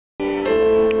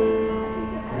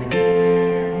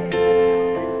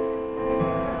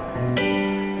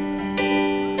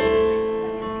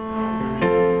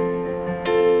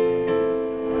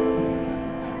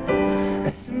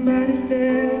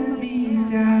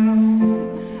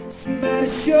to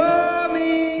show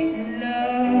me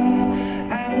love.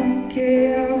 I won't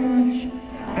care much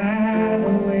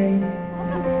either way.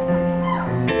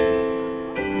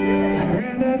 I'd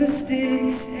rather the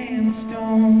sticks and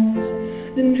stones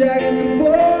than dragging the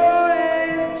ball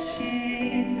and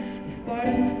chain of what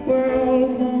if the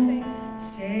world won't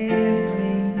save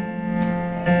me.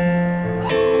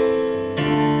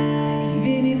 And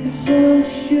even if the whole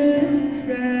should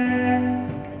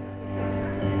crack,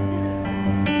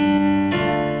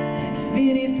 and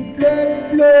even if the blood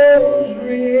flows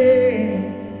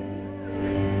red,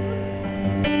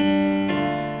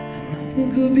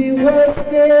 nothing could be worse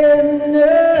than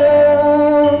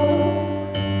now.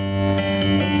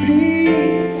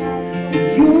 Please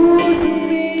use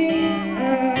me.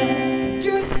 I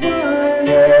just want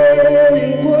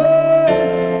anyone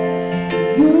to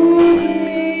use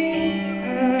me.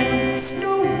 It's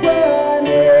no one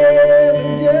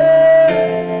ever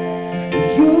does.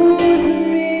 Use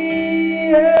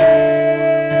me.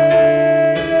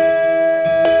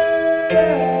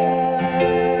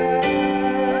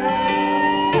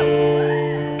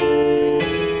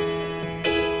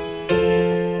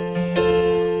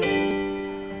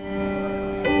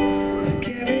 I've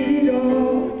carried it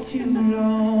all too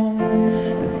long.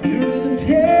 The fear of the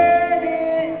pain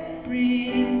it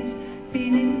brings,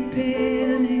 feeling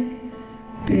panic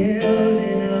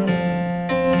building up.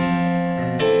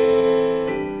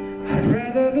 I'd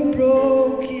rather the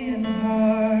broken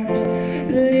heart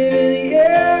than live in the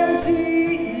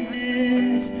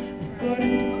emptiness of what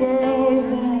if the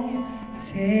world won't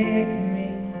take me.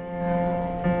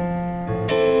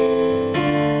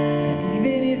 And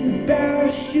even if the bow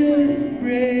should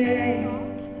break,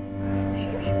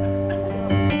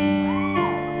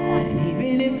 and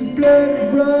even if the blood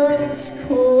runs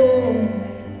cold,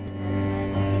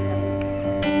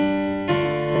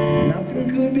 nothing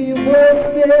could be worse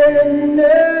than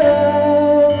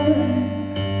now.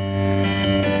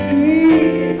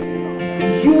 Please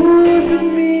use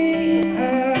me.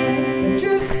 I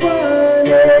just want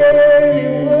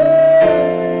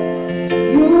anyone to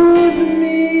use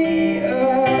me.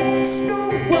 It's no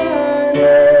one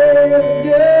ever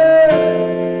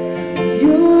does.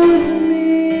 Use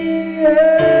me.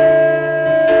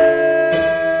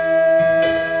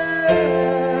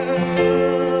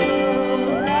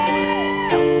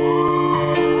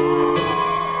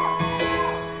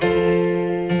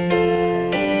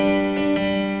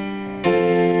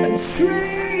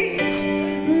 Treat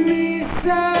me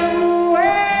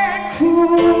somewhere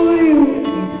cool. You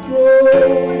can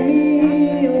throw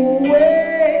me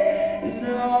away as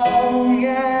long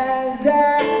as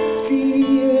I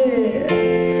feel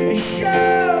it.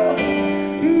 Show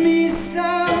me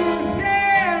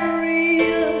something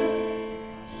real.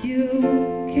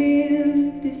 You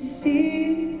can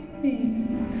deceive me.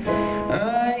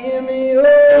 I am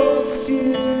yours to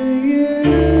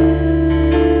you.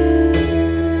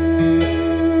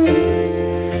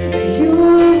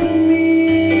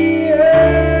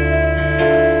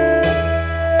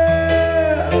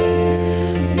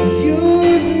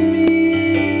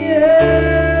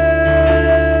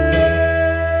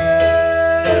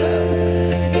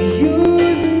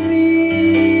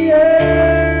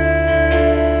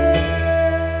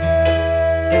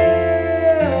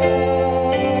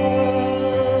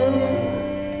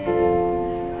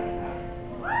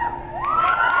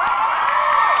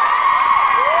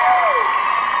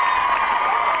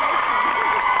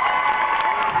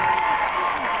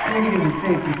 I'm going to give the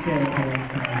stage to Taylor for the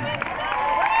next time.